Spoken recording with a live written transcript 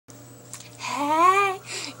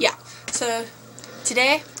So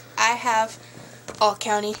today I have all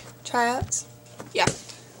county tryouts. Yeah.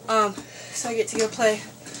 So I get to go play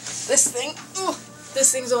this thing. Ooh,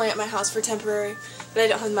 this thing's only at my house for temporary, but I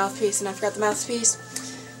don't have the mouthpiece and I forgot the mouthpiece.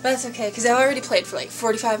 But that's okay, because I've already played for like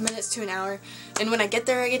 45 minutes to an hour. And when I get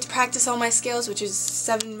there, I get to practice all my scales, which is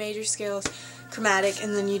 7 major scales, chromatic,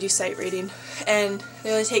 and then you do sight reading. And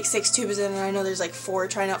they only take 6 tubas in, and I know there's like 4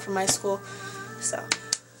 trying out from my school. So,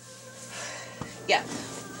 yeah.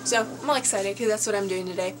 So, I'm all excited, because that's what I'm doing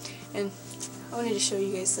today. And I wanted to show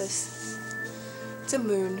you guys this. It's a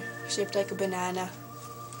moon, shaped like a banana.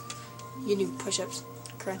 You do push-ups,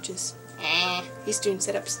 crunches. He's doing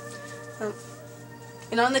sit-ups.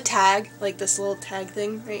 And on the tag, like this little tag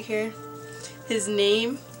thing right here, his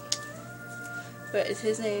name, what is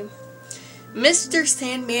his name? Mr.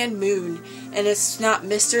 Sandman Moon. And it's not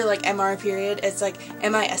Mr. like M-R period, it's like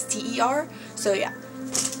M-I-S-T-E-R. So yeah,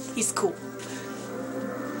 he's cool.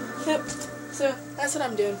 Yep, so that's what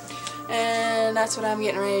I'm doing. And that's what I'm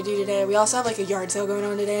getting ready to do today. We also have like a yard sale going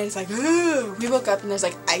on today, and it's like, ooh, we woke up and there's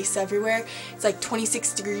like ice everywhere. It's like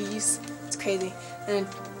 26 degrees. It's crazy. And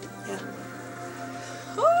yeah.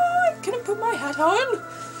 Oh, I couldn't put my hat on.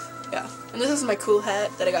 Yeah, and this is my cool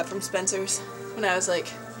hat that I got from Spencer's when I was like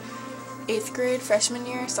 8th grade, freshman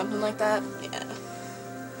year, something like that. Yeah.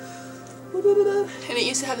 And it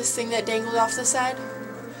used to have this thing that dangled off the side.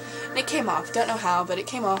 And it came off. Don't know how, but it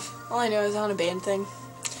came off. All I know is on a band thing.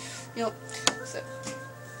 Yep. So,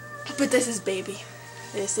 but this is baby.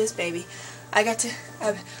 This is baby. I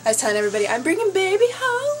was telling everybody, I'm bringing baby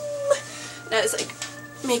home. And I was like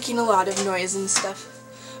making a lot of noise and stuff.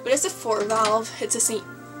 But it's a 4-valve. It's a St.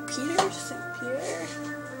 Peter.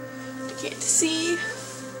 You can't see.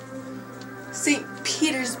 St.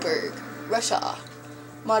 Petersburg, Russia.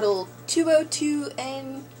 Model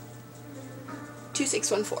 202N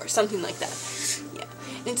 2614, something like that. Yeah.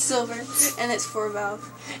 And it's silver, and it's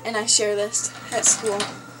 4-valve, and I share this at school.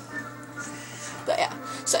 But yeah,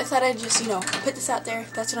 so I thought I'd just, put this out there.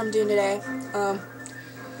 That's what I'm doing today.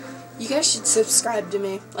 You guys should subscribe to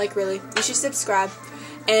me. Like, really. You should subscribe,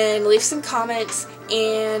 and leave some comments,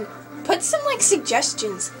 and put some, like,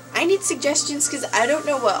 suggestions. I need suggestions, because I don't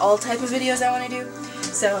know what all type of videos I want to do.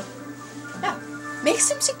 So, yeah. Make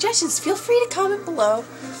some suggestions. Feel free to comment below.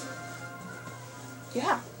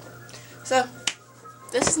 Yeah. So,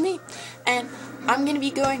 this is me. And I'm going to be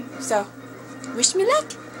going. So, wish me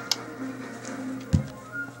luck.